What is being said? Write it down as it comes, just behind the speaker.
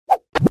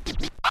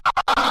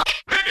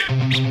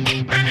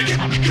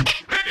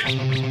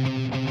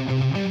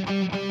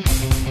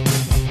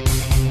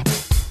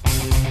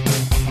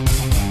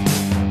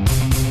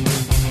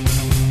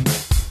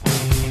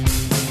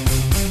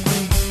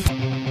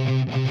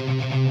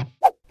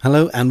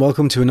Hello and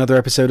welcome to another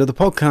episode of the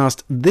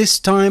podcast. This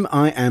time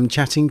I am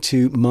chatting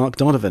to Mark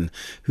Donovan,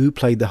 who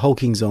played the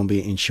hulking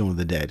zombie in Shaun of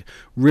the Dead.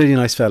 Really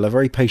nice fella,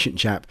 very patient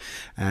chap,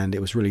 and it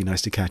was really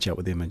nice to catch up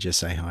with him and just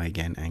say hi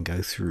again and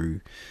go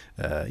through,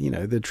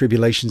 the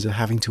tribulations of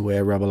having to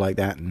wear rubber like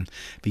that and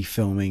be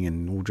filming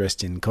and all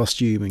dressed in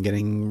costume and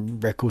getting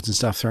records and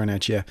stuff thrown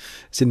at you.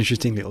 It's an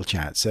interesting little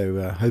chat,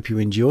 so hope you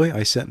enjoy.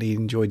 I certainly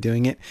enjoyed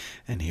doing it,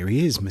 and here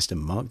he is, Mr.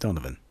 Mark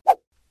Donovan.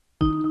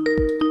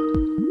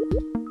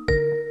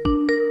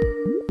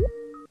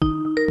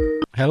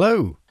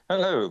 Hello.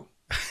 Hello.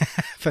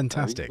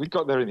 Fantastic. We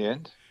got there in the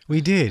end.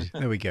 We did.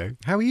 There we go.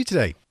 How are you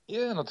today?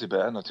 Yeah, not too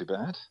bad, not too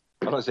bad.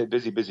 I don't say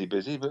busy,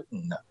 but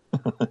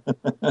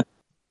no.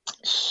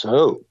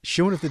 So,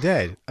 Shaun of the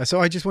Dead. So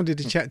I just wanted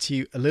to chat to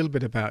you a little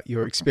bit about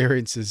your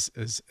experience as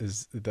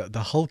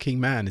the hulking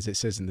man, as it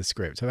says in the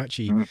script. I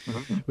actually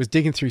was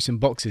digging through some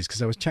boxes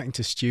because I was chatting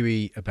to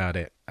Stewie about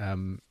it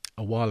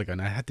a while ago,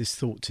 and I had this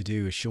thought to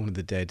do a Shaun of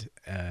the Dead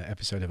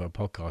episode of our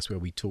podcast where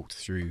we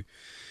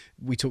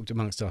talked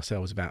amongst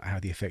ourselves about how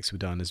the effects were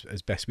done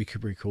as best we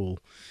could recall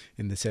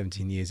in the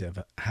 17 years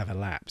that have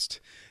elapsed.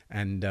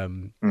 And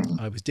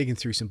I was digging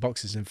through some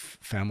boxes and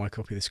found my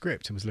copy of the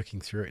script and was looking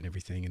through it and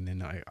everything. And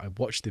then I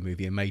watched the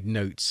movie and made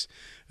notes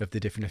of the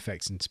different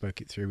effects and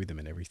spoke it through with them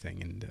and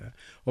everything. And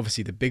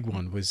obviously the big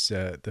one was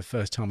the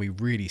first time we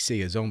really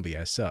see a zombie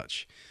as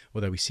such,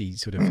 although we see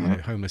sort of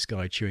a homeless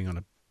guy chewing on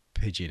a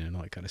pigeon and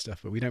all that kind of stuff.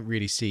 But we don't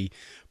really see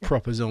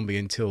proper zombie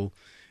until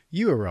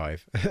you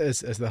arrive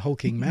as the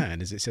hulking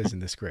man, as it says in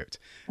the script.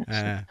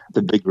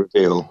 the big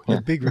reveal.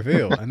 The big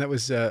reveal. And that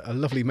was a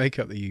lovely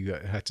makeup that you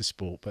had to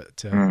sport.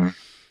 But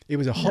it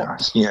was a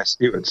hot... Yes,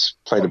 it was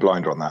played a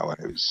blinder on that one.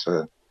 It was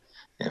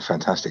a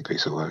fantastic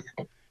piece of work.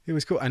 It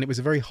was cool. And it was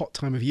a very hot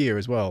time of year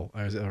as well,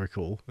 as I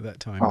recall, at that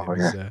time. Oh, it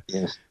was,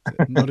 yes.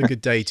 Not a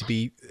good day to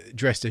be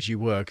dressed as you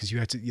were, because you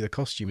had to... The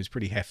costume was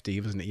pretty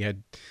hefty, wasn't it? You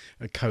had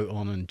a coat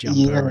on and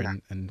jumper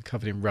and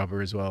covered in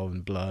rubber as well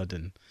and blood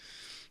and...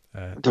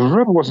 the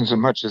rubber wasn't so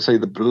much to say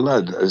the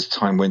blood as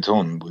time went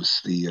on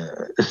was the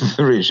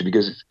issue,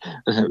 because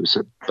it was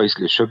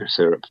basically a sugar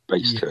syrup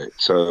base to it,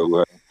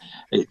 so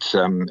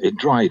it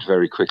dried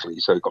very quickly,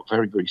 so it got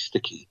very, very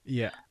sticky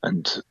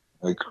and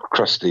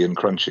crusty and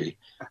crunchy,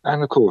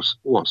 and of course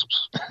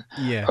wasps.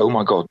 Oh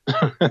my god.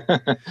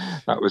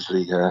 That was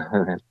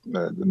the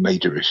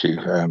major issue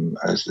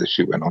as the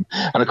shoot went on,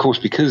 and of course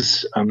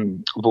because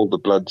of all the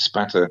blood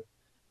spatter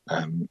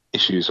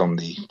issues on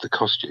the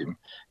costume,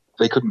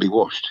 they couldn't be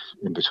washed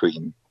in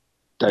between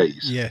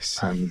days. Yes.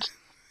 And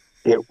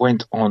it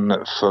went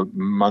on for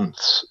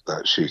months,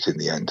 that shoot, in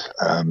the end,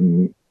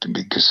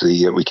 because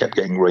we kept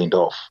getting rained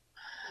off.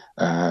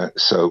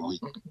 So we'd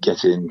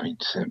get in,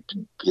 we'd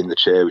be in the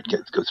chair, we'd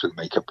get to go through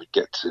the makeup, we'd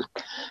get to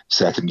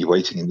set and be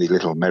waiting in the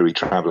little Merry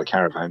Traveller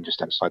caravan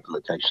just outside the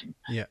location.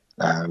 Yeah.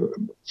 And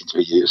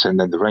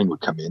then the rain would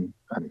come in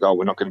and go,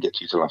 we're not going to get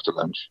to you till after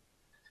lunch.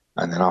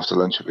 And then after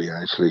lunch, we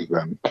actually,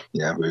 we're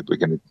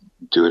going to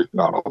do it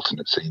on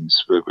alternate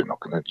scenes. We're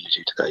not going to use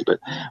you today, but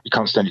we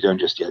can't stand you down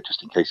just yet,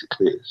 just in case it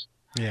clears.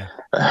 Yeah.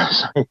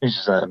 So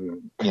he's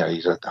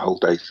the whole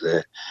day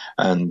there,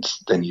 and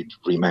then you'd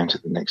remount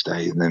it the next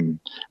day. And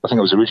then I think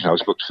I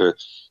was booked for,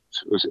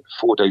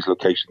 4 days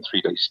location,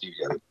 3 days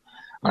studio.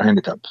 I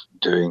ended up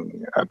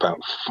doing about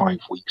 5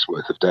 weeks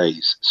worth of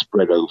days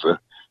spread over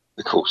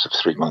the course of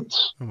 3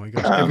 months. Oh my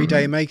gosh. Every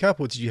day in makeup,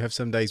 or did you have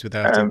some days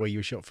without it where you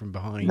were shot from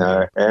behind?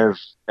 No,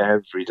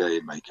 every day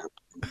in makeup,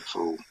 in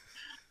full.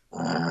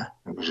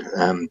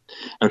 And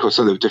of course,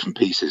 so there were different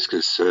pieces,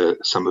 because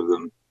some of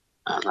them,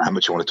 I don't know how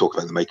much I want to talk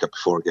about the makeup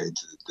before I get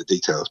into the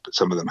details, but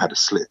some of them had a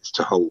slit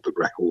to hold the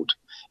record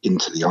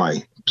into the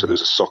eye, so there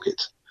was a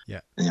socket.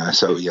 Yeah.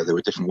 So there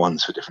were different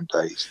ones for different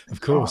days.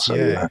 Of course,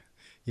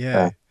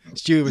 yeah.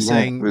 Stuart was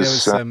saying there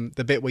was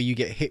the bit where you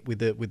get hit with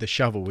the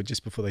shovel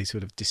just before they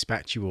sort of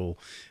dispatch you all,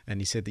 and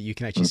he said that you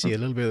can actually see a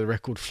little bit of the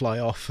record fly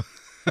off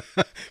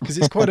because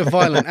it's quite a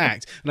violent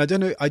act. And I don't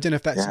know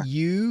if that's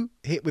you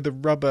hit with a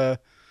rubber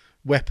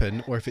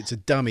weapon or if it's a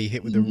dummy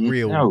hit with a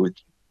real. No,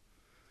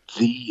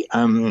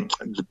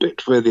 the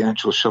bit where the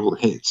actual shovel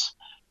hits.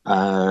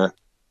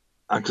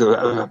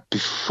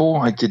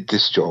 Before I did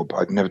this job,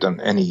 I'd never done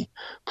any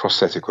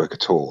prosthetic work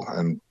at all,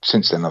 and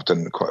since then I've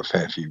done quite a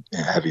fair few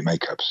heavy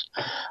makeups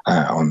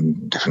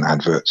on different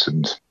adverts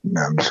and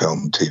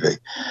film and TV.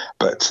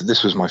 But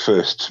this was my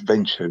first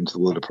venture into the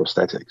world of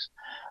prosthetics,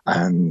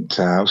 and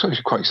I was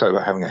actually quite excited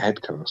about having a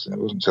head cast. And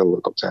it wasn't until I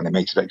got to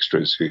Animated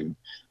Extras who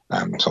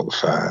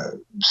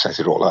set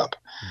it all up.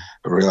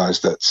 I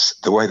realised that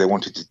the way they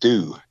wanted to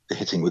do the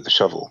hitting with the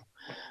shovel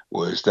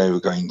was they were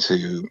going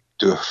to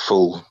do a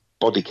full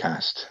body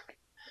cast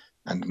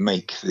and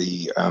make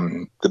the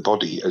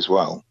body as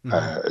well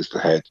as the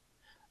head,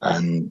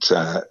 and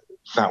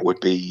that would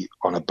be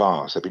on a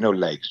bar, so there'd be no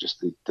legs,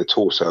 just the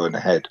torso and the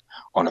head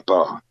on a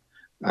bar,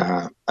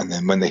 And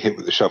then when they hit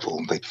with the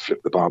shovel, they'd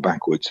flip the bar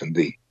backwards, and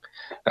the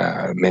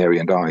Mary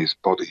and I's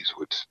bodies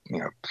would,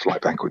 fly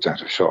backwards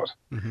out of shot.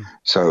 Mm-hmm.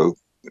 So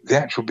the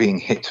actual being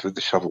hit with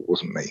the shovel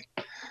wasn't me.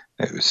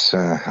 It was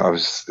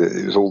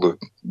It was all the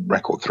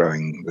record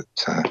throwing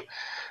that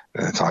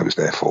I was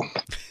there for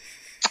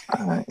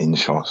in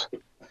shot.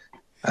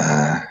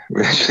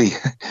 We actually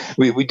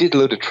we did a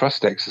load of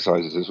trust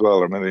exercises as well.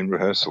 I remember in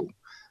rehearsal,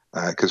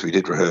 because we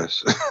did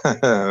rehearse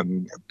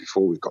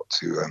before we got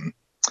to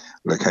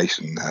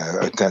location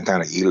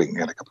down at Ealing.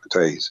 We had a couple of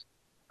days,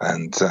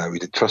 and we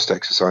did trust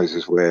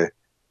exercises where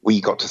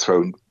we got to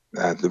throw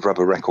the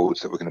rubber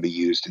records that were going to be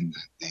used in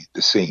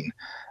the scene.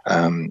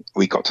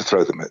 We got to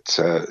throw them at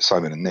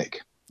Simon and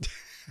Nick.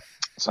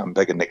 Simon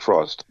Begg and Nick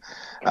Frost.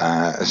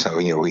 So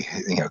we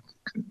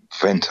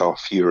vent our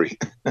fury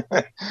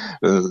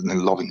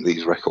lobbing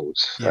these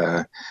records,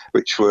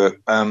 which were,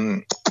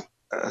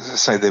 as I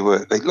say, they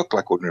looked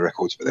like ordinary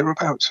records, but they were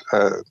about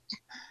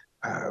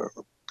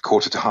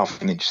quarter to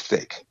half an inch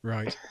thick.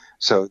 Right.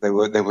 So they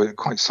were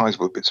quite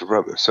sizable bits of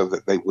rubber, so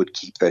that they would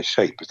keep their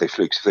shape as they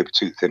flew. Because if they were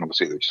too thin,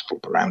 obviously they would just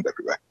flop around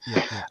everywhere.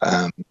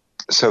 Yeah.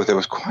 So there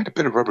was quite a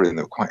bit of rubber in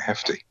there, quite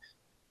hefty.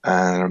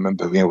 And I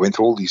remember, we went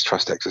through all these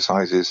trust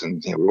exercises,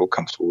 and we were all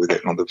comfortable with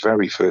it. And on the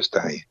very first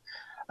day,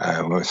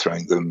 when we were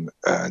throwing them,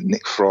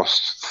 Nick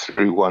Frost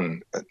threw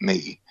one at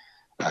me,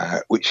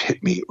 which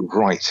hit me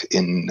right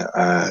in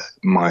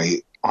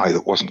my eye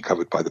that wasn't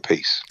covered by the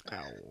piece.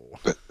 Ow.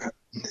 But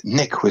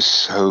Nick was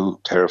so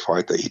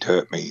terrified that he'd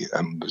hurt me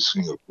and was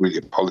really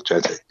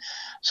apologetic.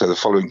 So the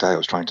following day, I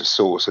was trying to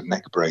source a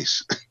neck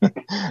brace,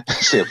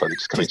 see if I could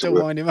just come Just into to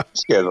work. wind him up.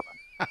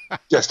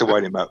 Just to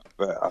wind him up,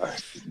 but I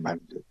didn't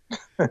manage it.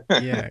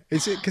 Yeah,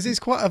 because it's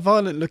quite a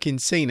violent looking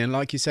scene, and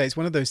like you say, it's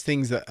one of those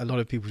things that a lot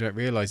of people don't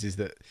realize is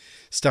that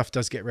stuff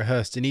does get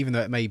rehearsed, and even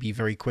though it may be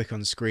very quick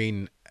on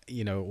screen,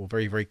 or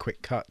very, very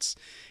quick cuts,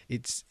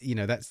 it's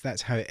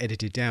that's how it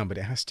edited down, but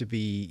it has to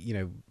be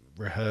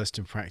rehearsed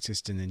and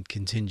practiced, and then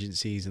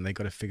contingencies, and they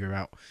got to figure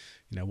out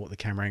what the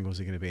camera angles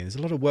are going to be. And there's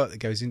a lot of work that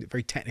goes into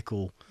very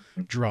technical,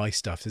 dry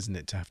stuff, isn't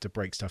it, to have to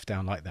break stuff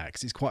down like that,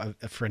 because it's quite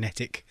a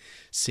frenetic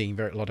scene,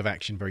 a lot of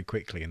action very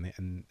quickly,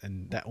 and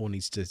that all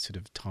needs to sort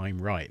of time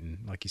right. And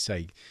like you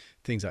say,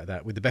 things like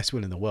that, with the best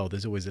will in the world,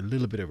 there's always a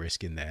little bit of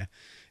risk in there.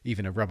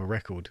 Even a rubber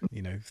record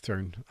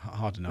thrown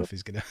hard enough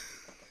is going to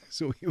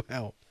sort you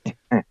out.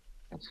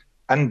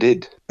 And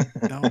did.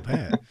 Oh, I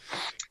bet.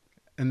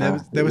 And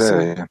there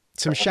were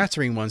some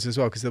shattering ones as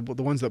well, because the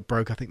ones that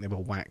broke, I think they were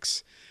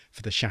wax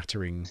for the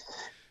shattering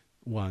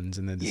ones,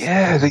 and then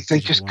they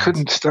just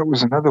couldn't. That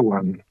was another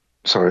one.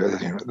 Sorry,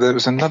 there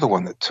was another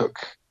one that took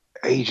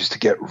ages to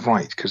get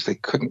right, because we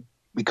couldn't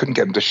get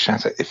them to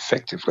shatter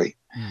effectively.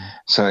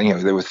 So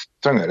they were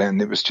throwing it,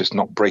 and it was just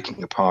not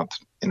breaking apart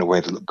in a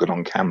way that looked good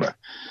on camera.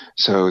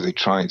 So they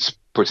tried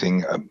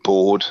putting a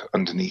board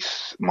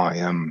underneath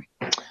my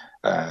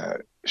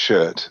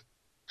shirt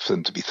for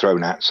them to be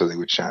thrown at, so they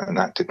would shatter, and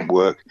that didn't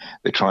work.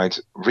 They tried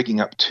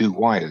rigging up 2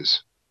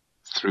 wires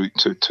through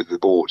to the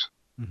board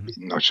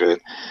in my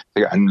shirt,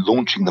 and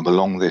launching them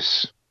along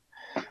this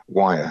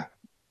wire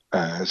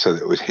so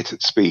that it would hit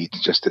at speed,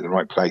 just in the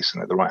right place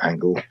and at the right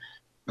angle.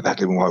 But that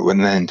didn't work. When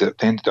they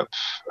ended up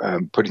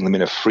putting them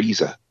in a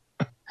freezer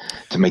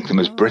to make them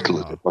as brittle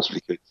as they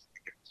possibly could.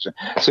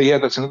 So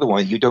that's another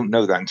one. You don't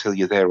know that until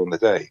you're there on the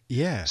day.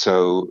 Yeah.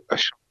 So a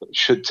shot that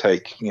should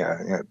take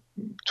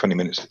 20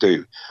 minutes to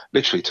do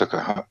literally took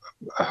a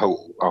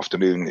whole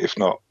afternoon, if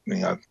not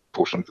a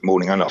portion of the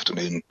morning and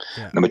afternoon,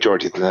 and the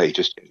majority of the day.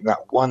 Just that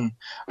one.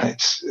 And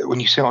it's, when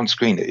you see it on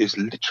screen, it is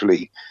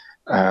literally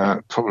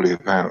probably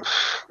about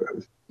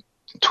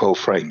 12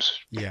 frames.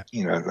 Yeah.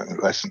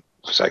 Less than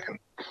a second.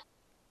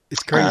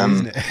 It's crazy,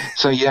 isn't it?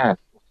 So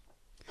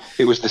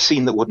it was the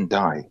scene that wouldn't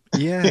die.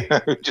 Yeah.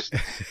 Just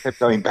kept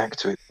going back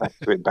to it.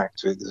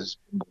 There's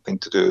one more thing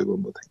to do,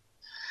 one more thing.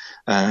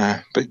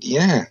 But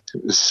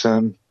it was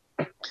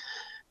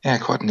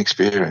quite an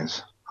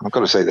experience. I've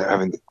got to say that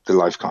having the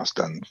live cast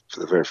done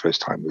for the very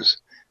first time was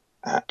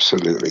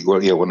absolutely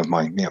one of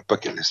my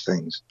bucket list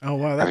things. Oh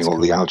wow, that's having all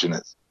cool. the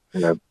alginates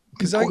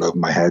poured over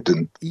my head.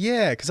 And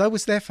because I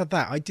was there for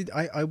that.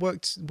 I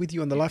worked with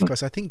you on the live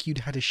cast. I think you'd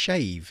had a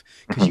shave,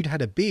 because you'd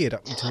had a beard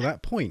up until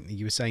that point.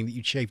 You were saying that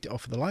you'd shaved it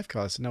off for the live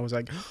cast, and I was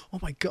like, oh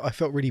my god, I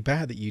felt really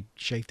bad that you'd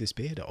shaved this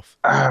beard off.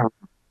 And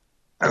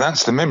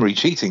that's the memory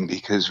cheating,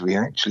 because we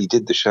actually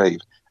did the shave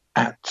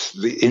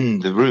in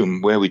the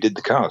room where we did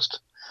the cast.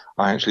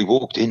 I actually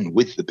walked in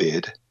with the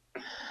beard,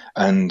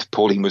 and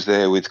Pauline was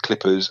there with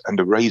clippers and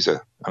a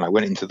razor, and I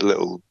went into the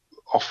little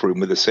off room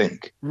with a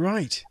sink.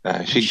 Right.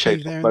 She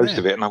shaved most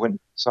of it, and I went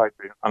inside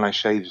and I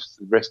shaved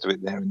the rest of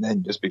it there and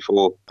then, just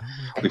before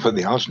we put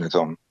the alginate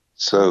on.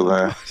 So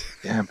I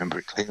remember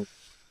it clearly.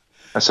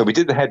 So we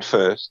did the head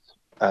first,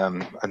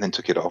 and then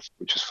took it off,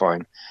 which was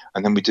fine.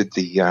 And then we did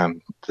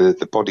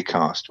the body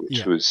cast,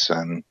 which was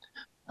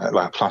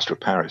like a plaster of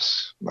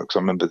Paris. Because I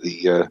remember I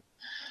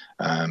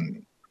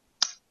think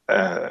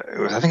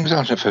it was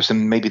alginate first,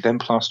 and maybe then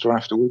plaster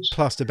afterwards.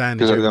 Plaster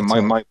bandage. Because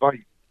my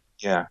body.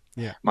 Yeah,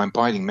 Yeah. my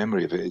abiding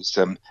memory of it is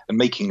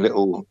making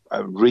little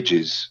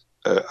ridges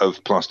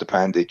of plaster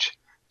bandage,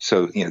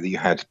 so that you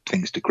had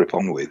things to grip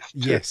on with to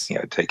Yes.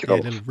 take it Yeah,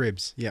 little off.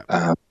 ribs. Yeah.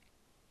 Uh,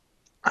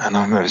 and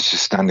I was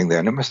just standing there,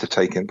 and it must have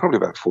taken probably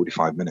about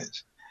 45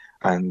 minutes.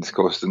 And of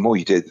course, the more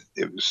you did,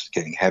 it was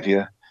getting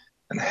heavier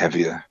and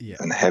heavier Yeah.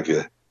 and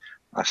heavier.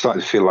 I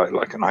started to feel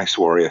like an ice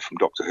warrior from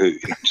Doctor Who,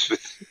 just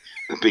with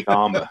the big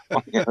armor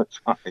on the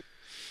outside.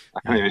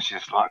 And it Yeah. was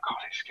just like, God,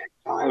 it's getting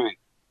so heavy.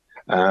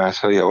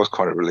 So yeah, it was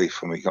quite a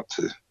relief when we got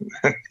to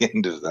the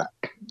end of that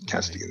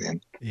casting at Amazing. the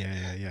end. Yeah,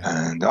 yeah,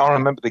 yeah. And I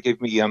remember they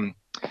gave me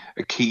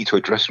a key to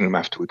a dressing room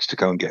afterwards to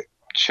go and get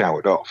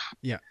showered off.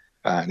 Yeah.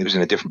 And it was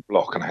in a different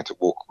block, and I had to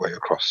walk away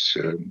across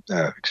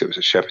because it was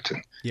at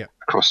Shepperton, Yeah.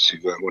 across to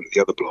one of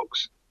the other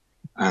blocks.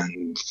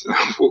 And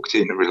I walked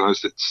in and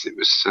realised that it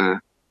was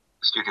a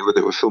studio where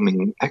they were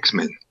filming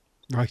X-Men.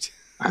 Right.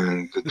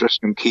 And the dressing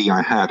room key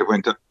I had, I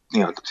went up, I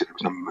looked at it,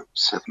 was number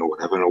 7 or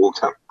whatever, and I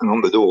walked up, and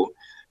on the door,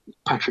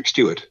 Patrick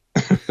Stewart.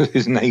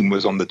 His name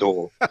was on the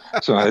door.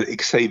 So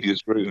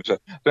Xavier's room. So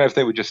I don't know if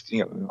they were just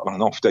on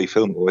an off day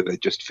film or whether they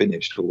just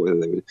finished or whether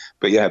they were.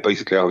 But yeah,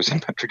 basically I was in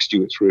Patrick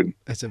Stewart's room,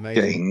 That's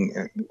amazing.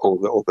 getting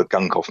all the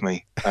gunk off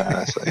me.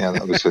 So yeah,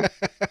 that was a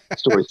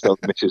story to tell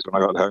the missus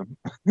when I got home.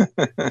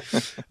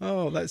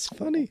 Oh, that's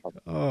funny.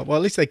 Oh, well,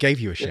 at least they gave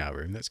you a shower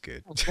room. That's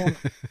good.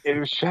 It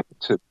was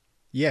Shepperton.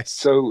 Yes.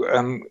 So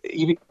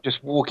even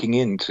just walking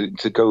in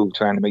to go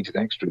to animated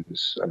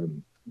extras,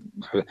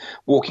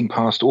 walking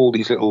past all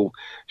these little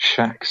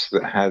shacks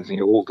that had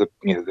all the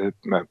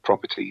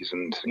properties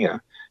and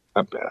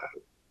uh,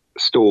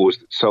 stores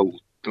that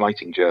sold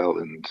lighting gel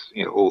and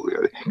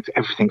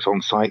everything's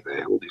on site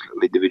there. All these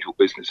little individual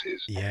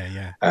businesses.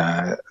 Yeah,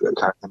 yeah.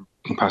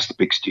 Walking past the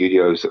big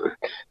studios. I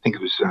think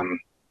it was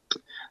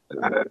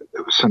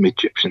there was some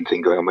Egyptian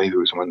thing going on. Maybe it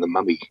was one of the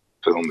Mummy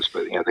films,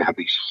 but they had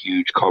these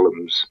huge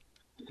columns.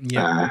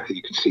 Yeah.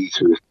 You can see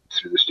through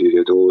the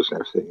studio doors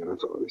and everything. And I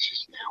thought, this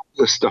is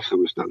all the stuff that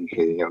was done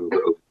here over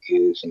the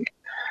years. And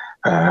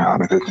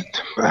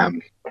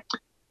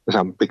because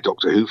I'm a big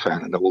Doctor Who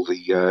fan, and all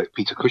the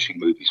Peter Cushing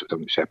movies were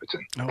done at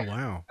Shepperton. Oh,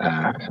 wow.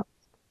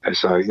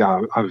 So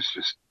yeah, I was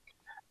just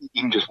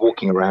even just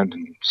walking around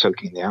and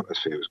soaking in the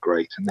atmosphere was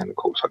great. And then of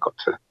course I got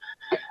to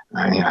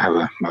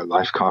have my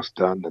life cast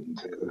done and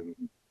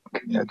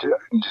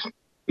just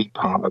be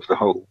part of the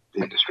whole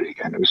industry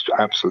again. It was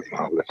absolutely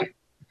marvelous.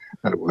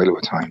 Had a whale of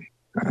a time.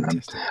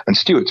 And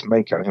Stuart's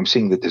makeup, I'm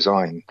seeing the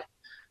design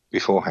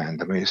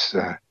beforehand. I mean, it's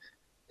the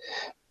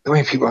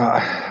way people are.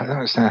 I don't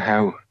understand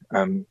how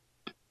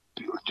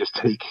people just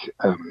take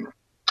a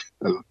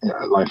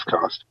life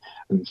cast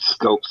and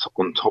sculpt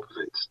on top of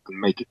it and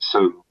make it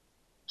so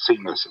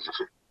seamless as if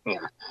it,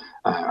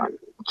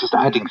 just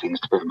adding things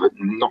to it, but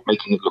not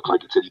making it look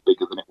like it's any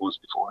bigger than it was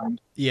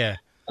beforehand. Yeah.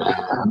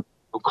 Don't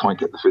quite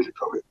get the physics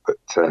of it, but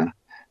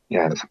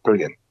yeah, it's a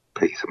brilliant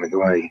piece. I mean, the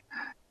way.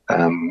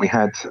 We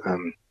had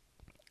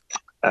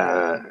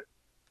the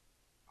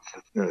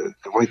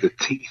way the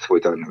teeth were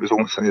done. It was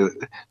almost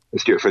the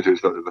Stuart photo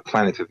was the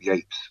Planet of the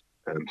Apes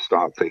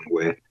style thing,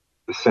 where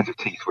the set of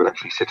teeth would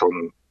actually sit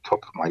on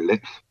top of my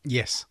lips.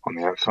 Yes. On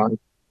the outside,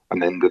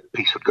 and then the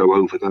piece would go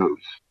over those,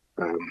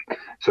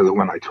 so that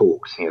when I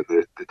talked,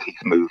 the teeth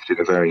moved in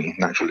a very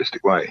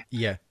naturalistic way.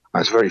 Yeah.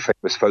 It's a very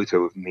famous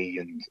photo of me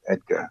and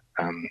Edgar,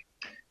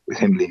 with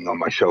him leaning on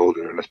my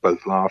shoulder and us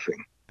both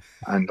laughing,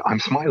 and I'm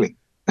smiling.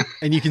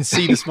 And you can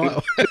see the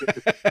smile.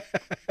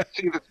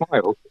 See the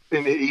smile,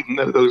 even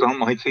though those aren't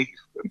my teeth.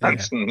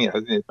 That's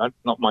that's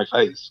not my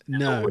face.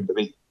 No,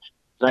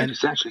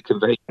 it's actually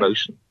conveying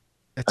emotion.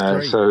 That's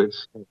great. So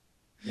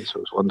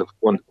it's wonderful,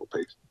 wonderful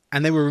piece.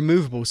 And they were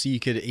removable, so you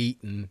could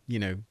eat and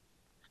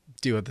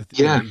do other things.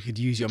 Yeah, you could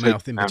use your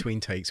mouth in between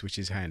takes, which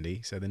is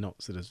handy, so they're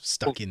not sort of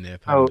stuck in there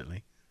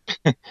permanently.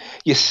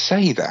 You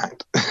say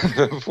that,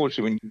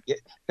 unfortunately, when you get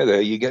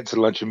there, you get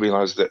to lunch and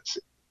realise that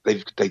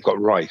they've got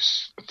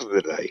rice for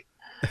the day,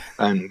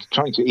 and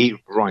trying to eat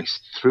rice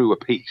through a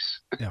piece.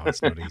 No,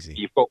 it's not easy.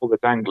 You've got all the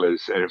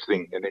danglers and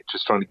everything, and it's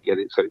just trying to get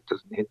it so it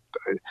doesn't hit.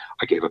 But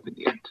I gave up in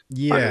the end.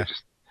 Yeah.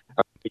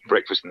 I'd eat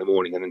breakfast in the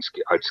morning and then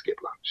I'd skip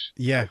lunch.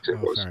 Yeah,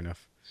 fair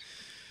enough.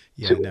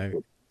 Yeah,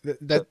 no.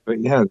 But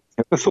yeah,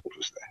 the thought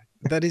was there.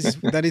 That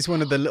is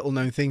one of the little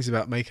known things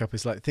about makeup,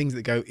 is like things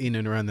that go in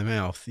and around the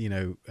mouth.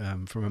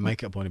 From a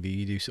makeup point of view,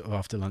 you do sort of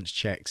after lunch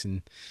checks,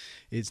 and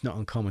it's not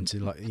uncommon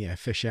to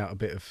fish out a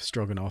bit of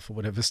stroganoff or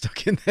whatever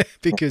stuck in there,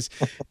 because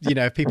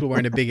if people are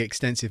wearing a big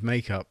extensive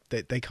makeup,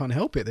 they can't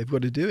help it. They've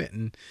got to do it.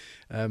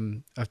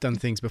 And I've done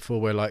things before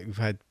where we've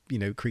had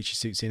creature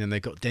suits in and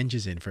they've got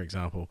dentures in, for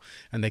example,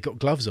 and they've got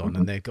gloves on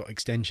and they've got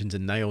extensions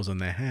and nails on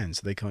their hands,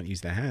 so they can't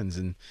use their hands,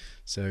 and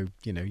so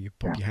you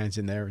pop your hands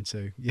in there, and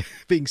so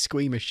being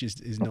squeamish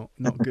is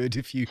not good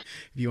if you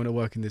want to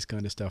work in this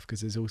kind of stuff,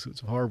 because there's all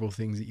sorts of horrible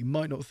things that you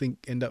might not think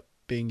end up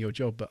being your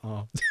job, but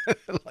are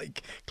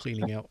like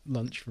cleaning out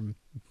lunch from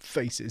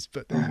faces.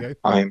 But there you go.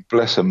 I mean,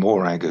 bless her,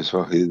 Morag as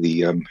well, who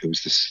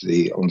was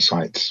the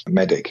on-site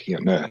medic,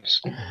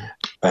 nurse.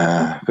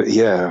 But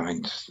yeah, I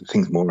mean, the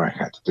things Morag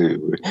had to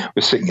do.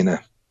 We're sitting in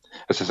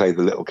as I say,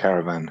 the little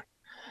caravan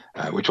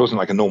which wasn't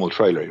like a normal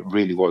trailer. It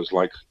really was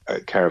like a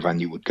caravan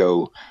you would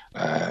go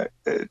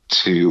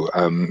to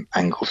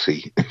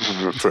Anglesey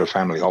for a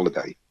family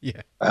holiday.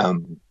 Yeah.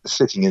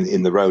 Sitting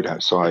in the road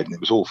outside, and it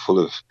was all full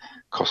of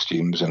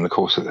costumes. And of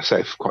course, as I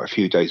say, for quite a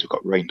few days we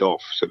got rained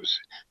off, so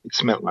it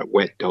smelled like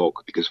wet dog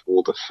because of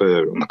all the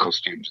fur on the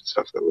costumes and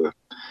stuff that were,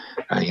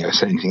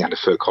 so anything had a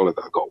fur collar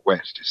that got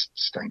wet just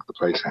stank the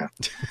place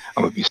out.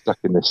 I would be stuck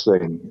in this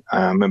thing.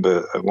 I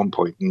remember at one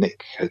point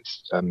Nick had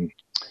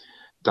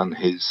done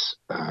his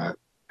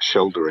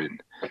shoulder in.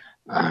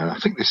 I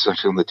think this is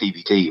actually on the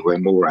DVD where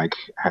Morag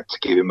had to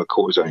give him a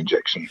cortisone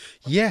injection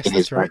Yes, in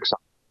his that's right. backside.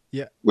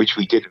 Yeah. Which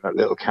we did in that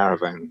little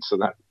caravan. So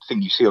that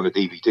thing you see on the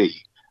DVD,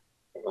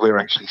 we're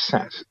actually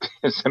sat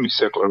in a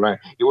semicircle around.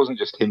 It wasn't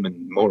just him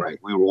and Morag.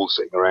 We were all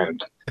sitting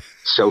around,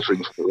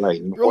 sheltering from the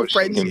rain, We're all watching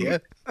friends him.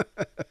 here.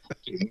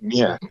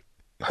 Yeah,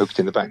 poked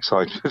in the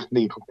backside with a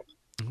needle.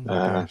 Oh my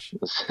gosh.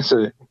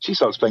 So she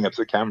starts playing up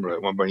to the camera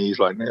at one point. He's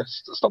like, no,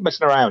 "Stop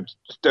messing around.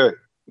 Just do it."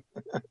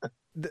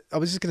 I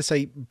was just going to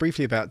say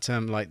briefly about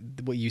like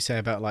what you say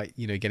about like,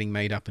 you know, getting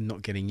made up and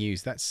not getting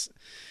used. That's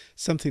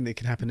something that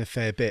can happen a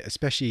fair bit,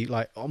 especially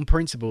like on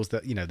principles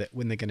that, you know, that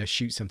when they're going to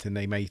shoot something,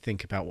 they may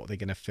think about what they're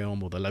going to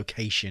film or the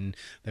location.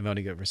 They've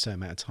only got for a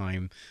certain amount of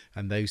time,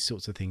 and those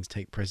sorts of things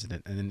take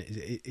precedent. And then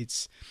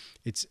it's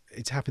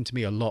happened to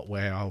me a lot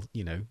where I'll,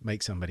 you know,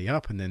 make somebody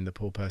up, and then the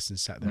poor person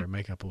sat there in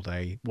makeup all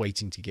day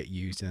waiting to get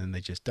used, and then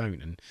they just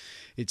don't. And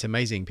it's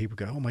amazing. People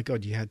go, "Oh my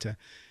God, you had to,"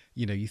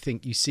 you know, you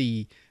think you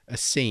see a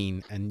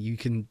scene and you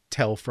can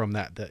tell from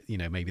that, you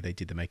know, maybe they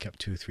did the makeup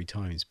 2 or 3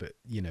 times, but,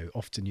 you know,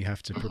 often you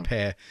have to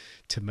prepare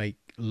to make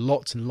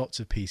lots and lots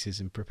of pieces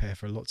and prepare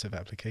for lots of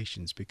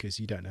applications because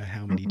you don't know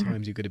how many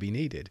times you're going to be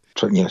needed.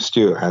 So,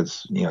 Stuart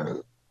has,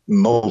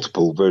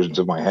 multiple versions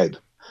of my head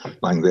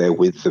lying there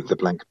with the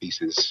blank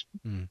pieces,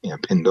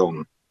 pinned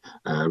on,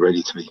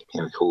 ready to be,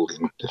 called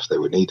in if they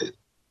were needed.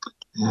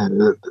 Yeah,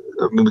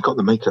 I mean, we got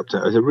the makeup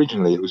down.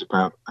 Originally, it was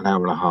about an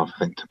hour and a half, I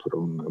think, to put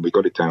on, and we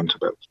got it down to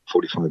about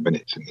 45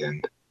 minutes in the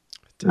end.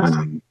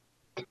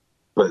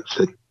 But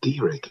the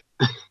D-rig,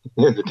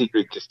 the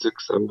D-rig just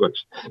took so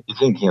much. You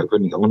think, I've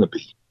only got to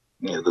be,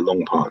 the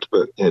long part,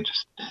 but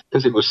just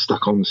because it was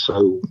stuck on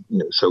so,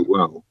 so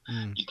well,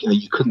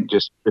 you couldn't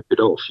just rip it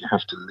off. You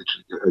have to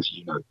literally, as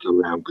you know, go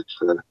around with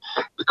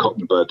the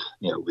cotton bud,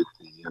 with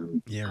the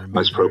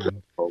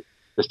isopropyl,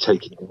 just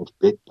taking it off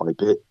bit by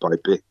bit by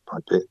bit by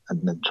bit,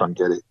 and then try and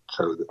get it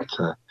so that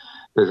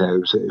it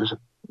was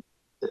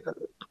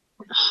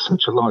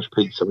such a large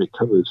piece. I mean, it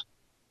covers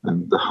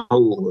the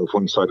whole of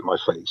one side of my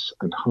face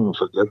and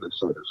half of the other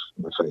side of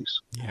my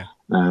face. Yeah.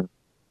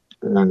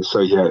 And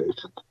so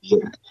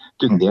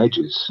doing the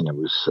edges,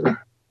 was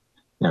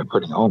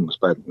putting it on was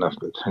bad enough,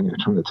 but trying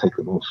to take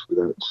them off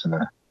without.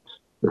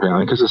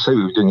 Because I say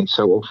we were doing it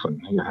so often,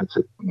 you had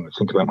to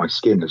think about my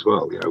skin as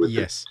well. With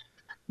yes.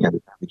 The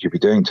damage you'd be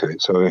doing to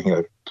it. So,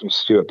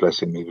 Stuart,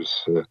 bless him, he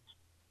was,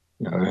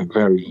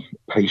 very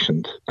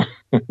patient.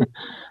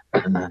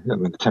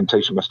 The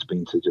temptation must have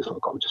been to just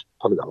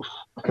pull it off.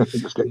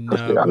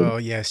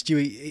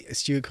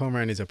 Stuart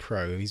Conran is a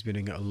pro. He's been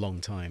doing it a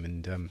long time,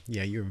 and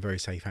you're in very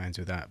safe hands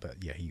with that. But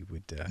he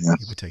would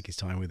take his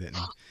time with it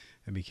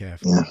and be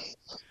careful. Yeah.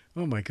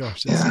 Oh my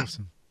gosh, that's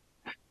awesome.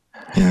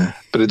 Yeah,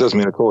 but it does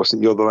mean, of course,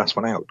 that you're the last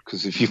one out,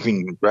 because if you've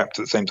been wrapped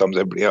at the same time as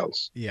everybody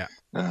else,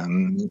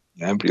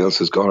 everybody else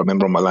has got. I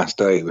remember on my last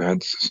day we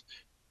had,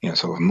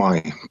 sort of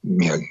my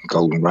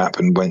golden wrap,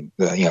 and went,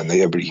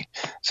 everybody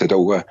said,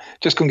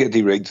 just go and get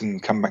de-rigged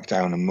and come back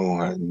down and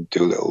more and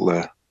do a little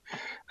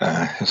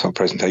sort of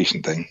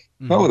presentation thing.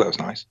 Oh, that was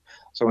nice.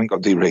 So I went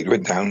and got de-rigged,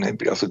 went down,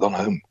 everybody else had gone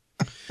home.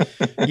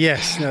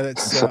 Yes, no,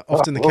 that's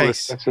often the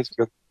case. That's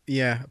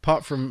yeah,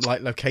 apart from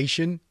like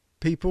location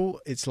people,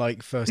 it's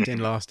like first in,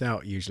 last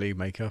out. Usually,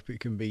 makeup, it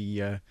can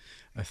be a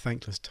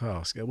thankless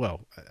task.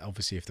 Well,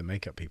 obviously, if the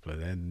makeup people are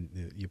there,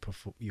 then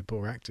your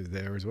poor actors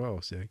there as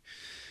well. So,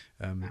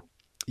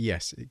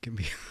 yes, it can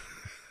be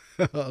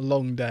a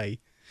long day.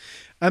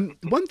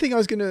 One thing I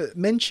was going to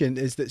mention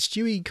is that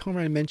Stuart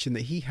Conran mentioned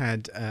that he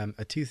had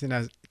a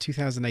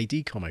 2000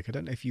 AD comic. I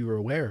don't know if you were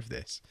aware of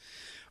this,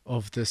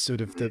 of the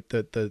sort of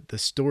the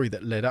story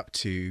that led up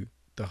to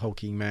the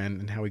hulking man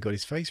and how he got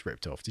his face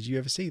ripped off. Did you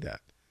ever see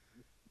that?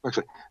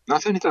 Actually,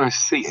 not only did I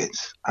see it,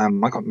 I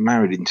got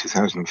married in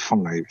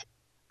 2005,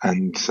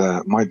 and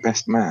my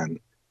best man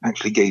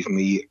actually gave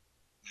me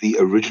the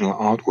original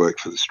artwork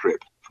for the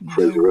strip.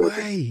 No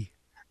way!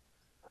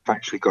 I've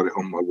actually got it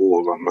on my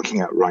wall. I'm looking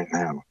at right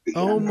now.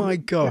 My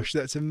gosh,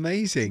 that's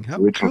amazing!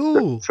 How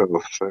cool!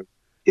 So,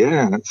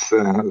 that's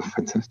a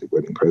fantastic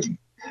wedding present.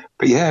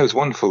 But it was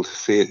wonderful to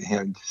see it.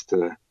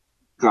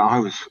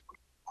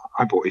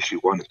 I bought issue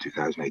 1 of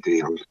 2000 AD.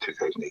 I was a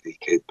 2000 AD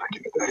kid back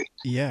in the day.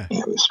 Yeah.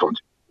 With Strong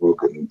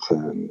and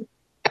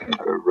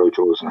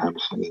Rojaws and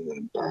Hammerstein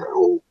and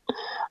all.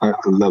 I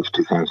love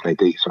 2000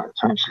 AD, so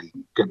to actually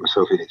get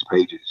myself in its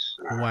pages.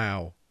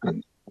 Wow.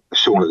 And the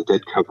Shaun of the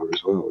Dead cover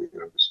as well.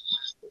 It's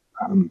just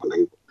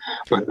unbelievable.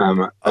 But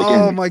again,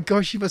 oh my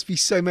gosh, you must be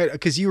so mad,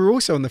 because you were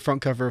also on the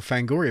front cover of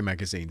Fangoria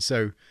magazine.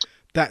 So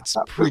That's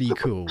That was pretty the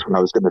cool. one I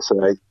was going to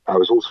say. I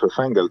was also a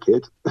Fango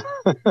kid.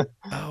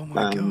 Oh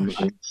my gosh.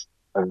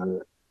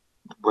 And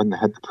when they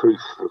had the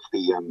proof of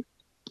the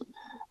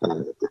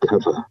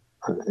cover,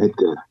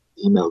 Edgar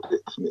emailed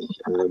it to me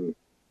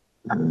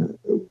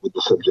with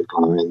the subject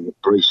line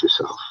 "Brace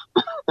yourself."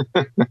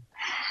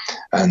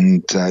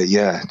 And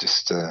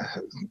just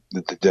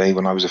the day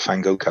when I was a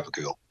Fango cover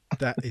girl.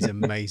 That is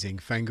amazing.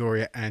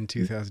 Fangoria and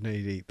 2000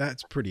 AD.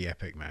 That's pretty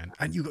epic, man.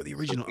 And you got the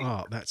original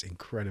art. That's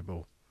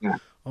incredible. Yeah.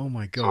 Oh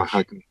my So I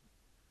gosh.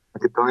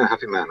 could die a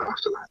happy man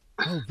after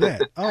Oh, that.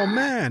 bet. Oh,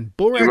 man.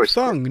 You Borak were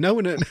Thung. No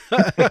one.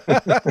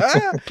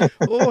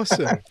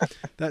 Awesome.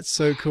 That's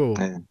so cool.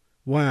 yeah.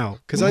 Wow.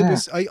 Because Yeah.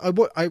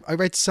 I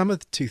read some of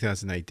the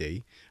 2000 AD.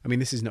 I mean,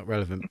 this is not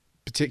relevant,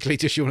 particularly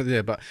to Shaun of the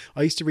Dead, but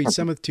I used to read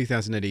some of the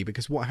 2000 AD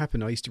because what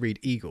happened, I used to read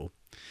Eagle.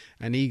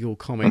 And Eagle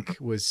comic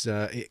was,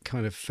 it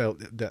kind of felt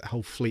that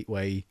whole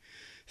Fleetway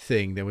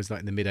thing. There was like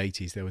in the mid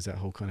 80s, there was that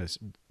whole kind of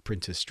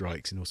printer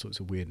strikes and all sorts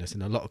of weirdness.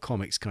 And a lot of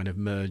comics kind of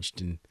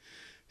merged and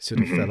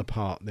sort of fell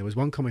apart. There was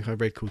one comic I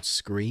read called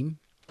Scream,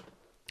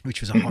 which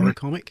was a horror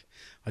comic.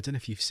 I don't know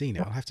if you've seen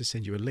it. I'll have to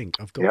send you a link.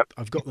 I've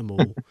got them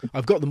all.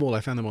 I've got them all.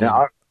 I found them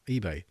on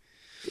eBay.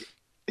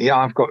 Yeah,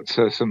 I've got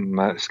some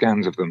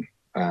scans of them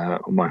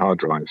on my hard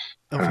drive.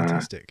 Oh,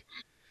 fantastic.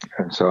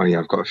 So yeah,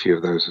 I've got a few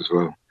of those as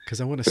well. Because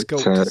I want to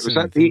sculpt was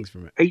certain that things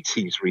from it.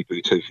 80s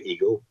reboot of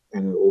Eagle,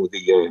 or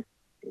the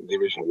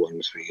original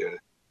ones,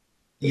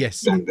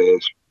 Yes. and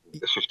there's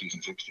the 50s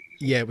and 60s.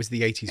 Yeah, it was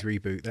the 80s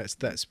reboot.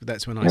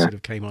 That's when I sort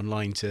of came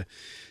online to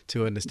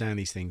understand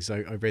these things.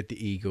 So I read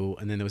the Eagle,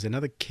 and then there was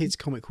another kids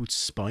comic called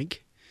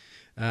Spike,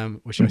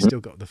 which I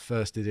still got the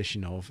first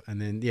edition of. And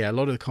then a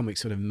lot of the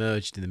comics sort of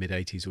merged in the mid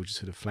 80s, or just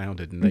sort of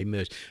floundered, and they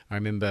merged. I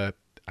remember,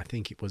 I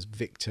think it was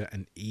Victor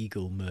and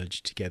Eagle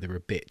merged together a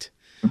bit,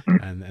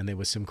 and there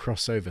was some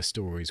crossover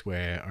stories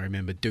where I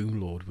remember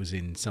Doomlord was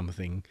in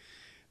something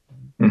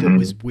that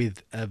was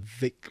with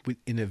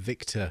in a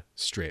Victor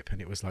strip,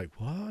 and it was like,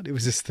 what? It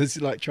was just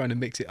this, like trying to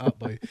mix it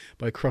up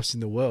by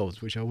crossing the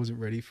worlds, which I wasn't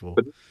ready for.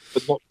 But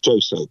not Joe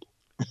Soap.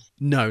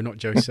 No, not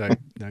Joe Soap.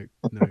 No.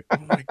 Oh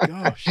my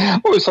gosh!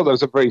 I always thought that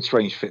was a very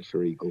strange fit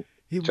for Eagle.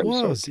 It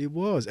was.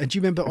 And do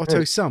you remember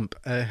Otto Sump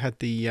had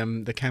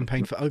the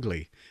campaign for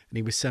Ugly, and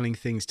he was selling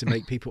things to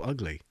make people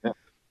ugly? Yeah.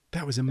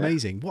 That was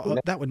amazing.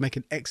 That would make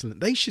an excellent.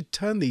 They should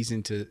turn these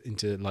into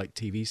like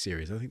TV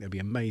series. I think that'd be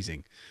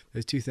amazing.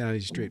 Those 2000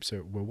 strips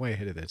were way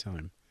ahead of their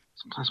time.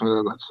 Sometimes with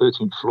that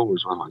 13th floor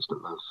as well, I used to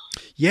love.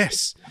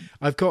 Yes,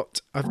 I've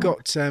got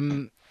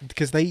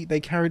because they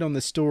carried on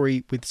the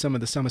story with some of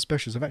the summer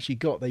specials.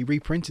 They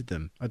reprinted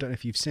them. I don't know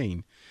if you've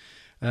seen.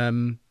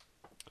 Well,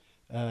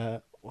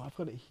 I've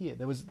got it here.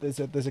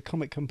 There's a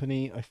comic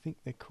company. I think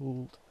they're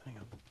called. Hang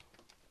on.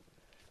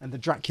 And the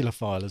Dracula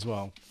File as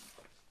well.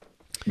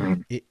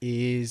 It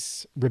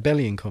is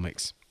Rebellion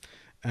Comics,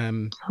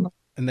 and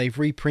they've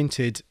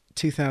reprinted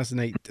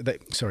 2008.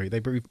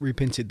 They've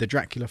reprinted the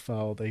Dracula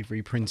File. They've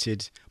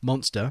reprinted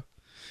Monster,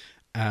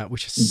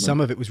 which some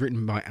of it was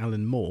written by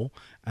Alan Moore,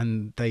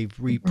 and they've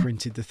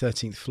reprinted the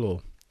 13th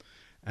Floor,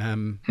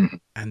 and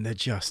they're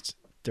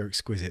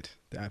exquisite.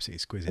 They're absolutely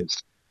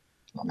exquisite.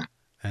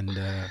 And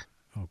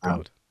oh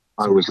god,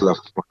 I always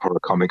loved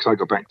horror comics. I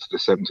go back to the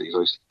 70s. I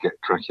used to get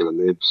Dracula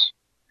Lives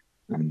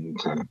and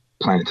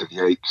Planet of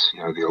the Apes,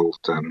 the old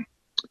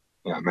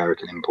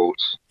American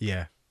imports.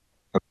 Yeah.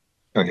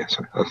 Oh yeah,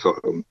 sorry. I thought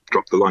I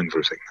dropped the line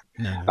for a second.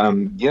 No. I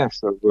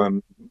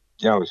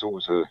was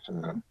always a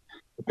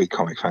big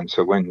comic fan.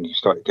 So when you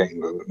started getting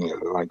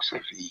the likes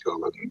of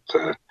Eagle and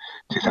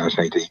 2000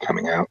 AD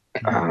coming out,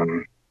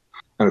 and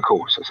of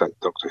course I said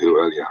Doctor Who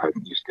earlier. I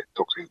used to get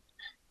Doctor Who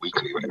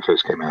weekly when it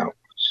first came out,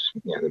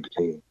 which then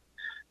became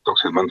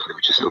Doctor Who monthly,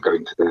 which is still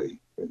going today.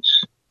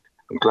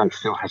 I'm glad it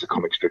still has a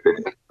comic strip in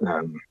it.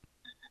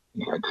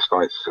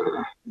 Despite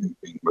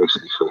being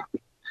mostly for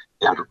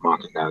the adult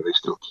market now, they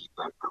still keep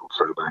that little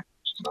throwback,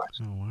 which is nice.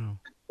 Oh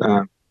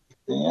wow!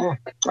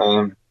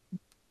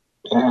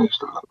 I used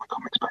to love my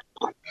comics back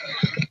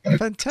then.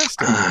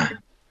 Fantastic.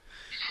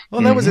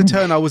 Well, that was a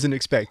turn I wasn't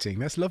expecting.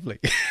 That's lovely.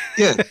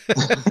 Yeah,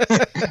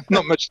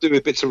 not much to do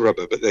with bits of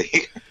rubber, but there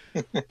you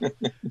go.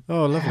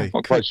 Oh, lovely.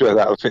 Not quite sure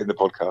that'll fit in the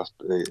podcast.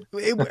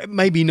 But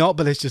maybe not,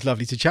 but it's just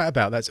lovely to chat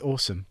about. That's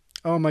awesome.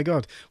 Oh my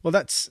god. Well,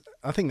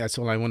 I think that's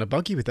all I want to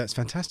bug you with. That's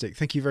fantastic.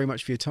 Thank you very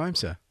much for your time,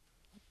 sir.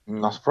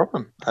 Not a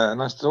problem.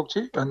 Nice to talk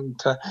to you.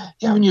 And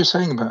when you were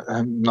saying about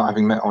not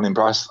having met on him,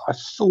 Bryce, I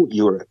thought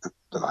you were at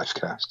the live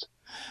cast.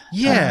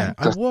 Yeah,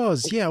 I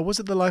was. Yeah, I was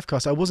at the live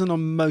cast. I wasn't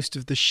on most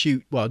of the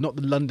shoot. Well, not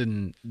the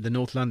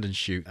North London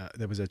shoot.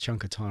 There was a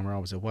chunk of time where I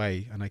was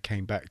away, and I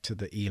came back to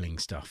the Ealing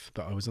stuff.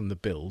 But I was on the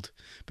build.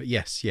 But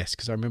yes,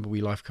 because I remember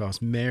we live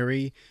cast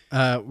Mary.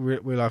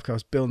 We live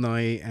cast Bill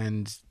Nye,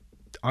 and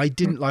I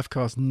didn't live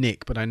cast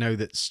Nick, but I know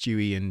that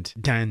Stewie and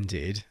Dan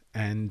did.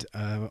 And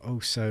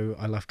also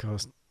I live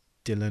cast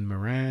Dylan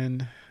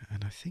Moran,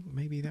 and I think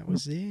maybe that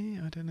was it.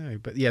 I don't know,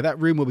 but yeah, that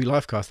room will be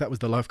live cast. That was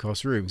the live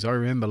cast room. So I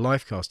remember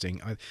live casting.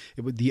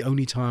 It was the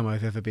only time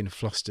I've ever been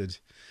flustered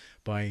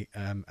by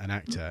an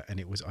actor,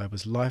 and I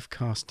was live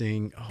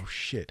casting. Oh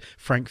shit,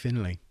 Frank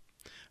Finlay.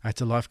 I had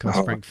to live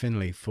cast Frank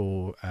Finlay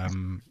for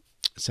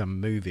some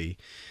movie,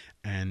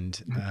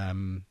 and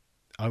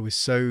I was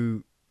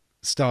so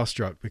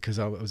starstruck because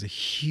I was a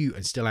huge,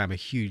 and still am a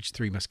huge,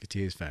 Three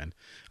Musketeers fan.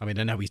 I mean,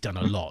 I know he's done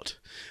a lot,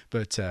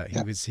 but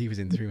he was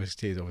in Three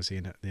Musketeers, obviously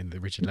in the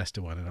Richard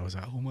Lester one, and I was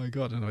like, oh my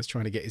god! And I was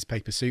trying to get his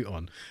paper suit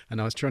on,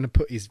 and I was trying to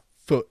put his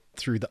foot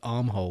through the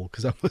armhole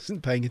because I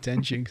wasn't paying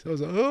attention. Because I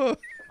was like, oh.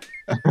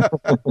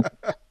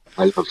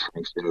 I love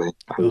Frank Finlay.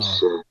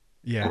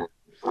 Yeah.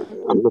 I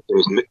love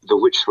the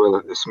witch smell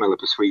of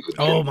the Sweden.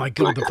 Oh my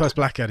god, the first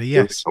Blackadder,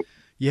 yes.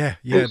 Yeah,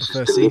 the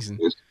first season.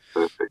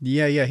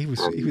 Yeah, he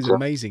was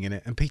amazing in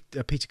it, and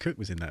Peter Cook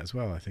was in that as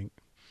well, I think.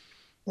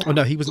 Oh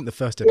no, he wasn't the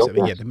first episode,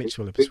 but the Mitch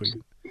Swallow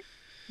Sweden.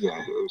 Yeah,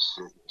 it was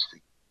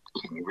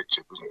King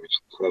Richard, wasn't it?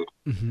 Richard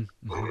III. Mm-hmm.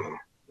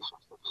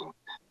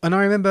 And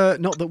I remember,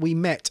 not that we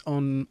met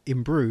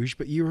in Bruges,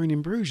 but you were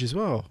in Bruges as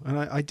well. And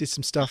I did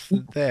some stuff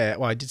there.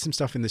 Well, I did some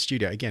stuff in the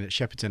studio. Again, at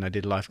Shepperton, I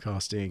did live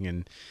casting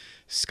and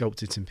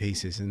sculpted some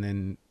pieces, and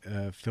then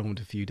filmed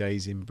a few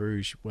days in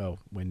Bruges. Well,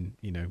 when,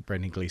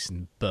 Brendan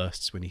Gleeson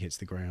bursts when he hits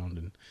the ground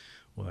and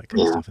all that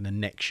kind of stuff. And the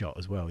neck shot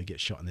as well. He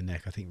gets shot in the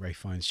neck. I think Ray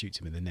Fiennes shoots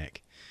him in the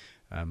neck.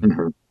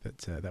 But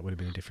that would have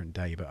been a different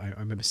day. But I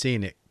remember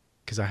seeing it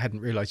because I hadn't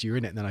realised you were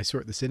in it. And then I saw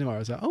it at the cinema. I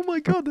was like, oh my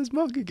God, there's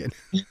Mark again.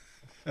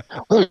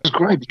 Well, it was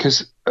great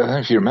because I don't know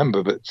if you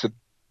remember, but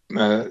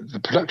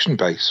the production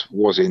base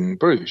was in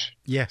Bruges.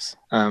 Yes.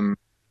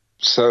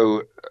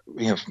 So,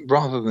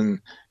 rather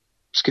than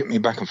skip me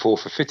back and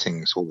forth for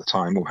fittings all the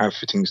time or have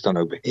fittings done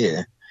over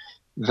here,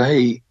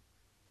 they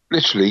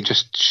literally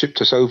just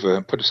shipped us over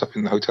and put us up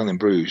in the hotel in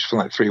Bruges for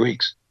like 3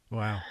 weeks.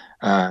 Wow.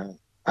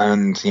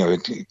 And,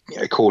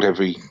 I called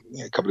every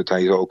couple of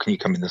days, oh, can you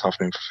come in this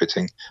afternoon for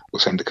fitting? We'll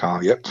send a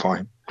car. Yep,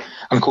 fine.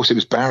 And, of course, it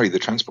was Barry, the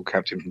transport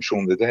captain from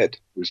Shaun of the Dead,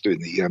 who was doing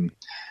the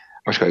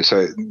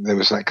so there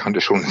was that kind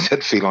of Shaun of the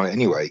Dead feel on it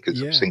anyway,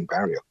 because I've seen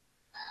Barry.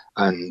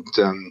 And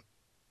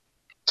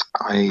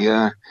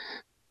I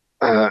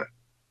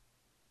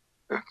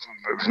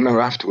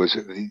remember afterwards,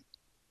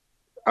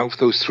 out of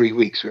those 3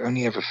 weeks, we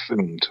only ever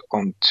filmed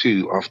on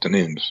 2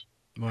 afternoons.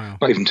 Wow.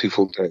 Not even 2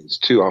 full days,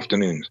 2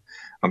 afternoons.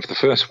 And for the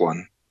first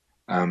one,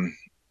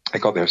 I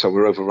got there, so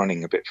we're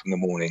overrunning a bit from the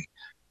morning.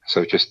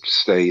 So just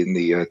stay in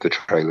the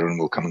trailer and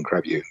we'll come and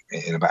grab you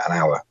in about an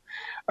hour.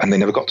 And they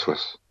never got to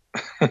us.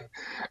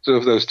 So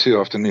of those 2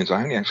 afternoons,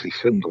 I only actually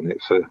filmed on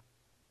it for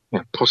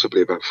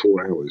possibly about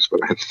 4 hours,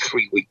 but I had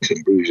 3 weeks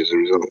in Bruges as a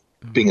result,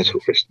 being a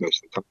tourist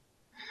most of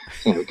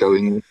the time.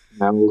 Going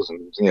canals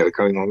and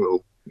going on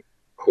little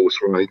horse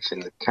rides in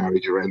the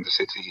carriage around the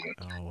city. And,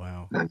 oh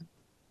wow!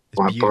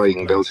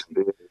 Buying Belgian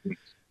beer and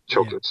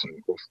chocolates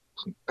and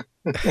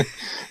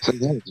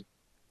so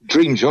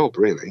dream job,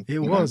 really. It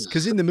was,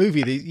 because in the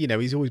movie,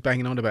 he's always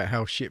banging on about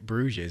how shit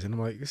Bruges is, and I'm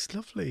like, it's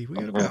lovely.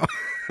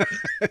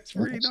 It's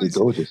really nice.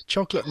 Gorgeous.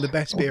 Chocolate and the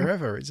best beer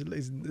ever.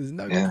 There's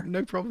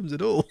no problems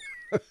at all.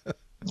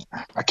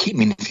 I keep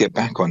meaning to get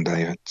back one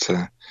day,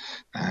 but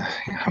I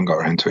haven't got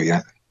around to it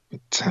yet.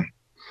 But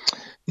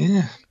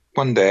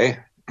one day.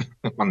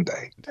 One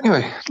day.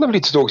 Anyway, it's lovely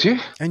to talk to you.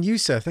 And you,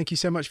 sir. Thank you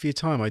so much for your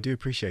time. I do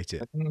appreciate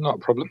it. Not a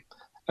problem.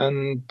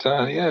 And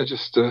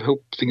just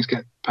hope things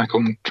get back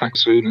on track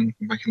soon and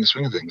back in the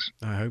swing of things.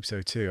 I hope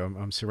so too.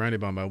 I'm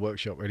surrounded by my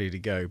workshop ready to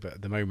go, but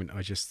at the moment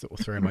I just sort of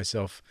throw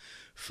myself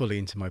fully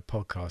into my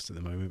podcast at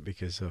the moment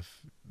because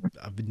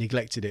I've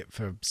neglected it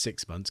for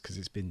 6 months because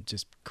it's been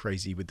just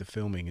crazy with the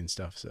filming and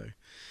stuff. So,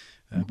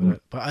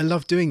 but I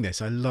love doing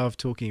this. I love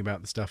talking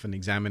about the stuff and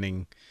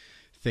examining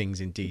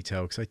things in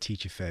detail because I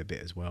teach a fair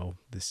bit as well.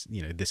 This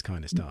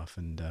kind of stuff,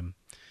 and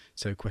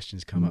so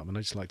questions come up, and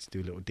I just like to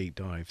do a little deep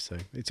dive. So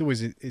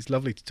it's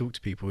lovely to talk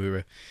to people who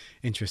are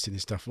interested in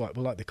stuff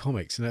like the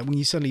comics. And when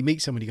you suddenly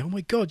meet somebody, you go, oh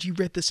my God, you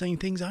read the same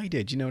things I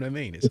did. You know what I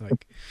mean? It's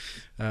like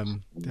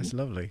that's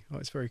lovely. Oh,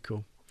 it's very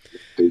cool.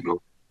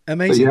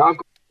 Amazing. I've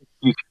got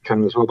a YouTube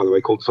channel as well, by the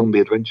way, called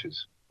Zombie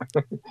Adventures.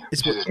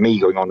 It's just me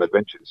going on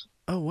adventures.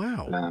 Oh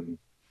wow.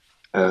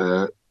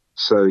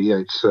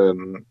 It's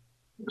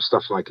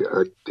stuff like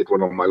I did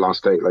one on my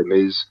last day at Les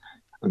Mis,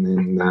 and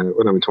then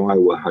when I went to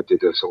Iowa, I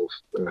did a sort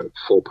of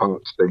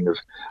 4-part thing of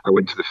I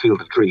went to the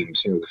Field of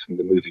Dreams,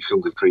 the movie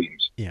Field of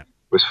Dreams. Yeah,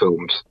 was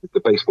filmed. The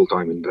baseball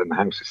diamond and the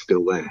house is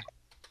still there.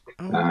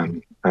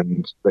 Oh.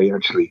 And they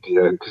actually,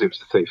 because it was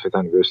the 35th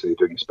anniversary,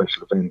 doing a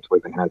special event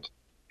where they had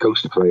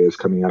ghost players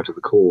coming out of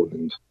the corn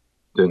and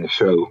doing a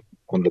show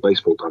on the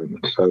baseball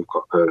diamond. So I've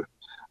got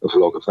a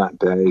vlog of that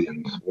day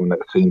and one at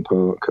a theme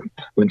park, and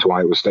went to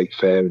Iowa State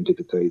Fair and did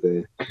a day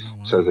there. Oh,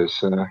 wow. So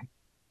there's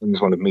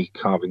one of me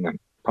carving a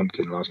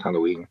pumpkin last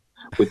Halloween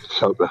with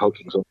the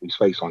hulking zombie's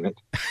face on it.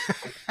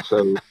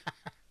 So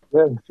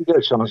if you get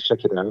a chance,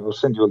 check it out. I'll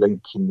send you a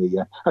link in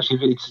the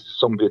actually it's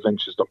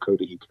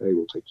zombieadventures.co.uk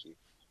will take you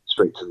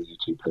straight to the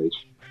YouTube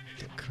page.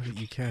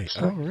 .co.uk.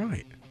 Oh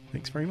right.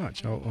 Thanks very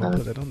much. I'll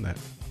put that on there.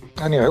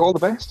 Anyway, all the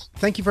best.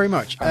 Thank you very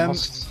much. I'll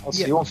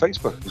see you on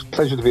Facebook. It's a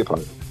pleasure to be a part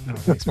of it. Oh,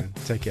 thanks, man.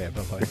 Take care.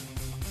 Bye-bye.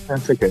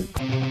 Take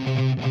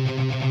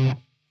care.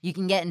 You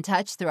can get in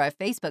touch through our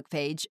Facebook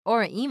page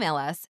or email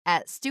us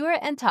at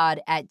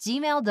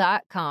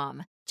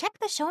stuartandtodd@gmail.com. Check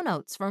the show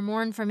notes for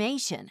more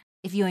information.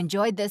 If you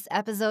enjoyed this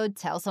episode,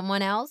 tell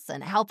someone else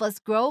and help us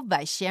grow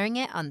by sharing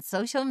it on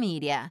social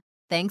media.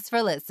 Thanks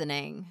for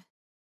listening.